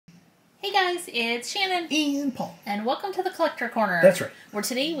Hey guys, it's Shannon and Paul, and welcome to the Collector Corner. That's right. Where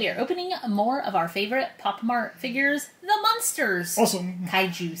today we are opening more of our favorite popmart figures, the Monsters. Awesome.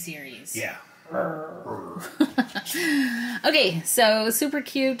 Kaiju series. Yeah. Okay, so super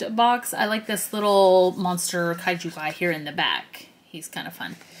cute box. I like this little monster kaiju guy here in the back. He's kind of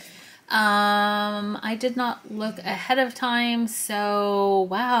fun. I did not look ahead of time, so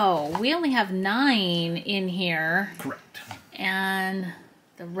wow, we only have 9 in here. Correct. And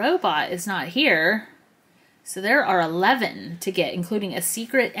the robot is not here. So there are 11 to get, including a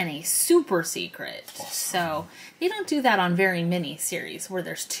secret and a super secret. Awesome. So they don't do that on very many series where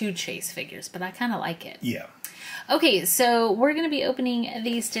there's 2 chase figures, but I kind of like it. Yeah. Okay, so we're going to be opening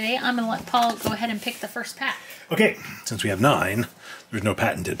these today. I'm going to let Paul go ahead and pick the first pack. Okay, since we have 9, there's no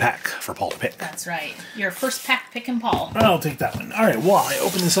patented pack for Paul to pick. That's right. Your first pack picking Paul. I'll take that one. All right, while I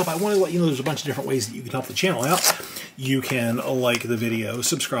open this up, I want to let you know there's a bunch of different ways that you can help the channel out. You can like the video,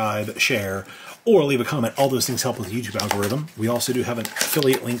 subscribe, share, or leave a comment. All those things help with the YouTube algorithm. We also do have an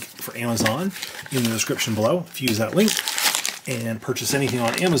affiliate link for Amazon in the description below. If you use that link and purchase anything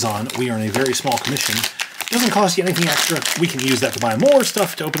on Amazon, we earn a very small commission. It doesn't cost you anything extra. We can use that to buy more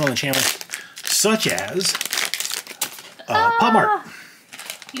stuff to open on the channel, such as popmart.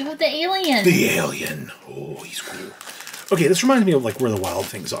 You have the alien. The alien. Oh, he's cool. Okay, this reminds me of like where the wild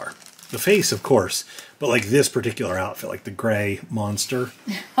things are. The face, of course, but like this particular outfit, like the gray monster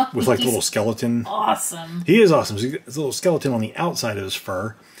with like the little skeleton. Awesome. He is awesome. So he's got this little skeleton on the outside of his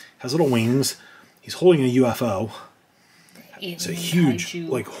fur, has little wings. He's holding a UFO. It's a huge kaiju.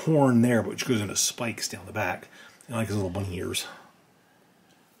 like horn there, which goes into spikes down the back, and like his little bunny ears.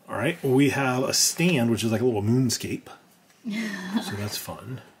 All right, we have a stand, which is like a little moonscape. So that's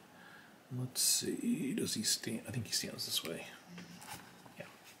fun. Let's see. Does he stand? I think he stands this way. Yeah.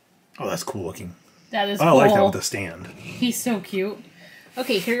 Oh, that's cool looking. That is cool. I like that with the stand. He's so cute.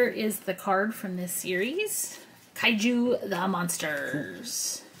 Okay, here is the card from this series. Kaiju the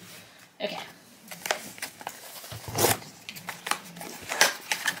Monsters. Okay.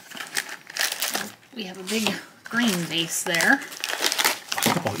 We have a big green base there.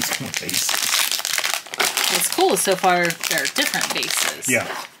 Oh, these cool bases. What's cool so far, they're different bases. Yeah.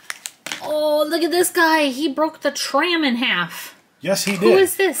 Oh, look at this guy. He broke the tram in half. Yes, he did. Who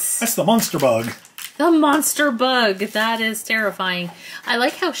is this? That's the monster bug. The monster bug. That is terrifying. I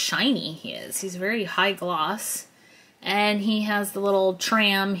like how shiny he is. He's very high gloss. And he has the little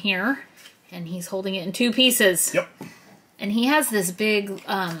tram here. And he's holding it in 2 pieces. Yep. And he has this big,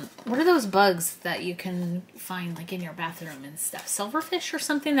 what are those bugs that you can find like in your bathroom and stuff? Silverfish or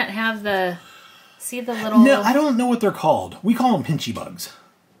something that have the, see the little... No, I don't know what they're called. We call them pinchy bugs.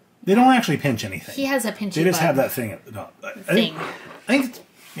 They don't actually pinch anything. He has a pinchy bug. They just have that thing at the top. I think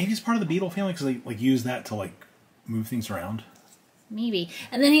maybe it's part of the beetle family because they like use that to like move things around. Maybe.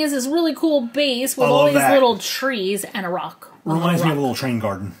 And then he has this really cool base with all these little trees and a rock. Reminds me of a little train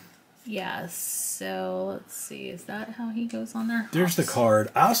garden. Yes. So let's see. Is that how he goes on there? There's the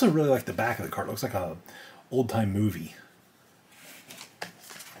card. I also really like the back of the card. It looks like a old-time movie.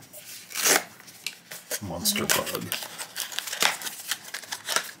 Monster bug.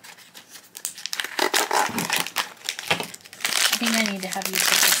 I think I need to have you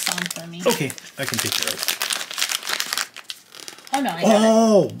put this on for me. Okay, I can take care of it. Oh, no, I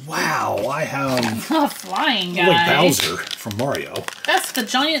Oh, wow. I have... a flying guy. Like Bowser from Mario. That's the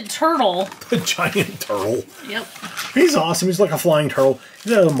giant turtle. The giant turtle. Yep. He's awesome. He's like a flying turtle.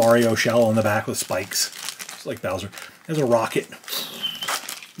 He's got a Mario shell on the back with spikes. Just like Bowser. There's a rocket.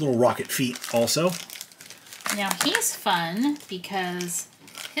 Little rocket feet also. Now, he's fun because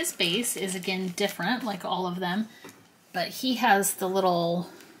his base is, again, different, like all of them. But he has the little...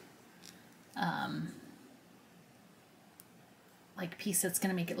 like piece that's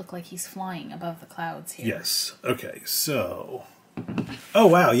going to make it look like he's flying above the clouds here. Yes. Okay, so... Oh,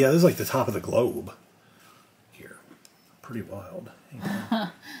 wow. Yeah, this is like the top of the globe. Here. Pretty wild. Hang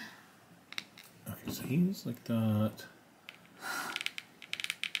on. Okay, so he's like that.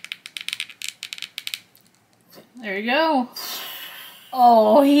 There you go.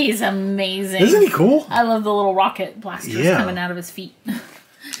 Oh, he's amazing. Isn't he cool? I love the little rocket blasters coming out of his feet.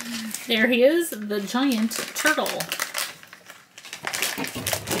 There he is, the giant turtle.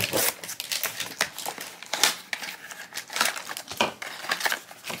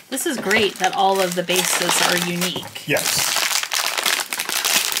 This is great that all of the bases are unique. Yes.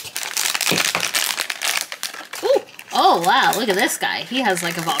 Ooh. Oh, wow, look at this guy. He has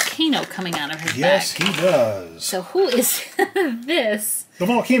like a volcano coming out of his back. Yes, he does. So who is this? The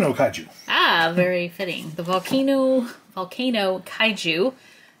volcano kaiju. Ah, very fitting. The volcano kaiju.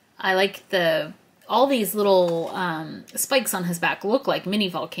 I like all these little spikes on his back look like mini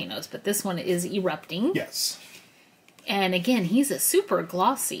volcanoes, but this one is erupting. Yes. And again, he's a super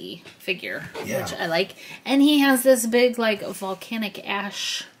glossy figure, Yeah. which I like. And he has this big, like, volcanic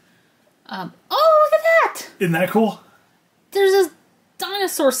ash. Oh, look at that! Isn't that cool? There's a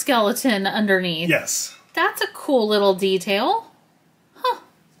dinosaur skeleton underneath. Yes. That's a cool little detail. Huh.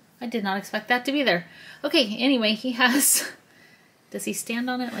 I did not expect that to be there. Okay, anyway, he has... Does he stand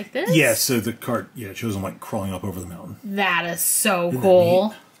on it like this? Yeah, so the cart, it shows him, like, crawling up over the mountain. That is so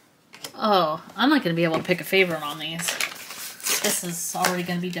cool. Oh, I'm not going to be able to pick a favorite on these. This is already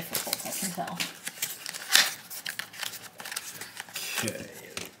going to be difficult, I can tell. Okay.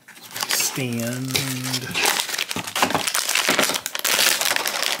 Stand.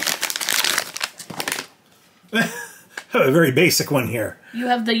 A very basic one here. You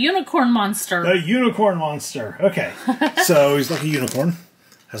have the unicorn monster. A unicorn monster. Okay. So he's like a unicorn.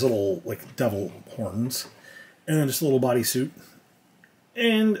 Has little, like, devil horns. And then just a little bodysuit.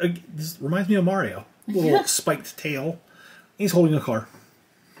 And this reminds me of Mario. Little spiked tail. He's holding a car.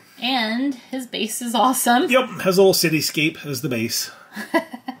 And his base is awesome. Yep. Has a little cityscape as the base.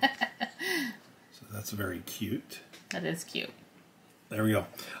 So that's very cute. That is cute. There we go.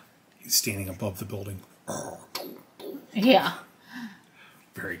 He's standing above the building. Yeah.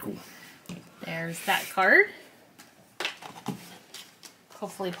 Very cool. There's that card.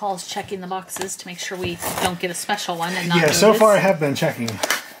 Hopefully Paul's checking the boxes to make sure we don't get a special one and not Yeah, notice. so far I have been checking.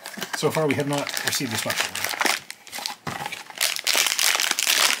 So far we have not received a special one.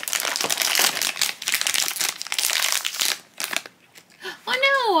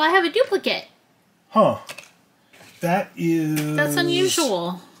 Oh no, I have a duplicate. Huh. That is... That's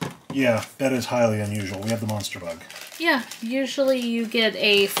unusual. Yeah, that is highly unusual. We have the monster bug. Yeah, usually you get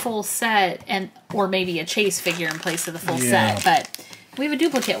a full set or maybe a chase figure in place of the full set, but we have a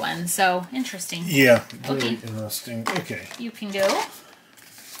duplicate one, so interesting. Yeah, very Okay. interesting. Okay. You can go.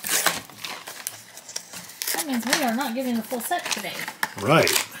 That means we are not getting the full set today.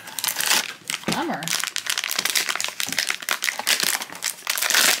 Right. Bummer.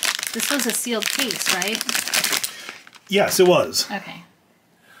 This was a sealed case, right? Yes, it was. Okay.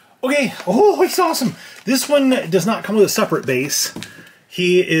 Okay. Oh, he's awesome. This one does not come with a separate base.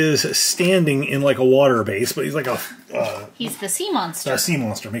 He is standing in like a water base, but he's like a... He's the sea monster. a sea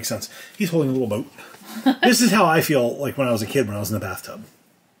monster. Makes sense. He's holding a little boat. This is how I feel like when I was a kid when I was in the bathtub.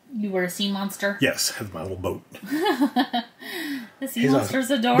 You were a sea monster? Yes, I have my little boat. The sea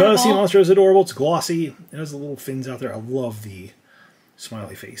monster's adorable. The sea monster is adorable. It's glossy. It has the little fins out there. I love the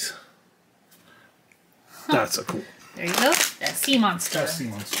smiley face. That's a cool... There you go. That sea monster. That sea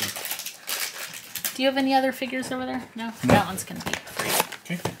monster. Do you have any other figures over there? No? That one's going to be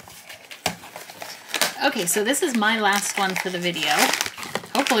free. Okay. Okay, so this is my last one for the video.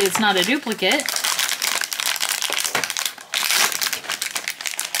 Hopefully it's not a duplicate.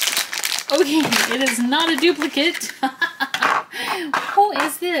 Okay, it is not a duplicate. Who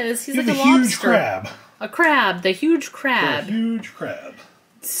is this? He's like a lobster. Huge crab. A crab. The huge crab. A huge crab.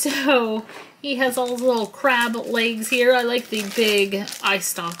 So, he has all his little crab legs here. I like the big eye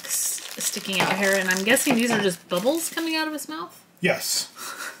stalks sticking out here, and I'm guessing these are just bubbles coming out of his mouth? Yes.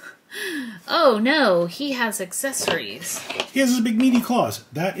 Oh no, he has accessories. He has his big meaty claws.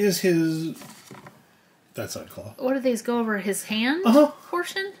 That is his... That side claw. What do these go over his hand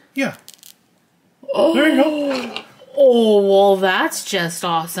portion? Yeah. Oh, there you go. Oh, well, that's just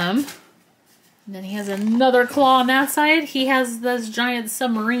awesome. And then he has another claw on that side. He has this giant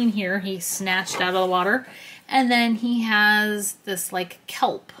submarine here he snatched out of the water. And then he has this, like,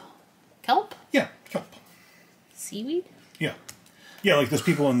 kelp. Kelp? Yeah, kelp. Seaweed? Yeah. Yeah, like those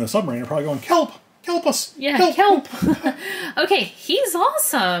people in the submarine are probably going, kelp! Kelp us! Yeah, kelp! Okay, he's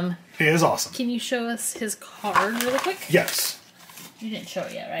awesome. He is awesome. Can you show us his card really quick? Yes. You didn't show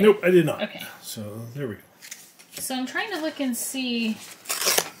it yet, right? Nope, I did not. Okay. So, there we go. So I'm trying to look and see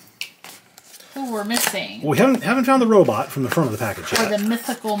who we're missing. Well, we haven't found the robot from the front of the package yet. Or the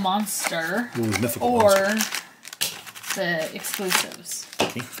mythical monster. Ooh, mythical or monster. the exclusives.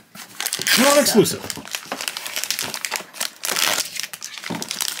 Okay. Non-exclusive.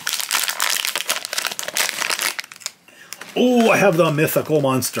 Oh, I have the mythical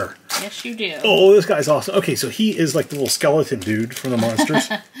monster. Yes, you do. Oh, this guy's awesome. Okay, so he is like the little skeleton dude from the monsters.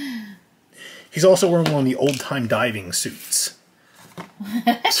 He's also wearing one of the old-time diving suits.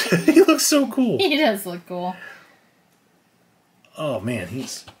 He looks so cool. He does look cool. Oh man,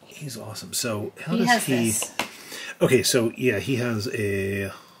 he's awesome. So how He does has he? this. Okay, so yeah, he has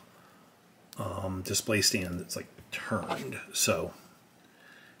a display stand that's like turned. So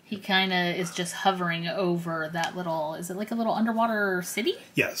He kind of is just hovering over that little. Is it like a little underwater city?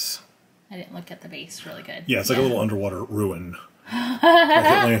 yes. I didn't look at the base really good. Yeah, it's like a little underwater ruin. Like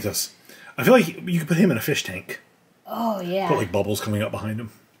Atlantis. I feel like you could put him in a fish tank. Oh, yeah. Put like bubbles coming up behind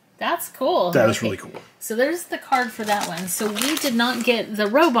him. That's cool. That is really cool. So there's the card for that one. So we did not get the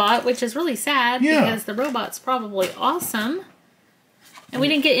robot, which is really sad because the robot's probably awesome. And we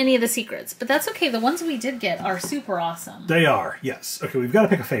didn't get any of the secrets. But that's okay. The ones we did get are super awesome. They are, yes. Okay, we've got to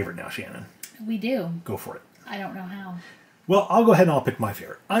pick a favorite now, Shannon. We do. Go for it. I don't know how. Well, I'll go ahead and I'll pick my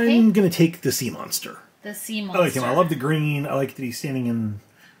favorite. I'm going to take the sea monster. The sea monster. I like him. I love the green. I like that he's standing in,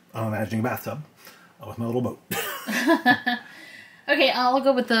 I'm imagining, a bathtub with my little boat. Okay, I'll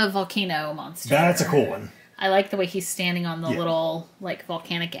go with the volcano monster. That's a cool one. I like the way he's standing on the little, like,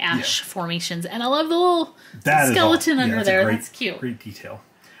 volcanic ash formations. And I love the little skeleton under there. That's cute. Great detail.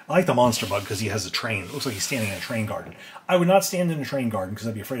 I like the monster bug because he has a train. It looks like he's standing in a train garden. I would not stand in a train garden because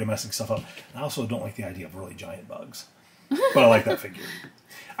I'd be afraid of messing stuff up. And I also don't like the idea of really giant bugs. But I like that figure.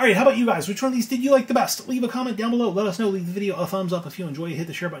 All right, how about you guys? Which one of these did you like the best? Leave a comment down below. Let us know. Leave the video a thumbs up if you enjoy it. Hit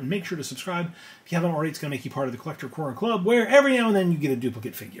the share button. Make sure to subscribe. If you haven't already, it's going to make you part of the Collector Corner Club, where every now and then you get a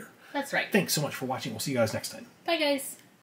duplicate figure. That's right. Thanks so much for watching. We'll see you guys next time. Bye, guys.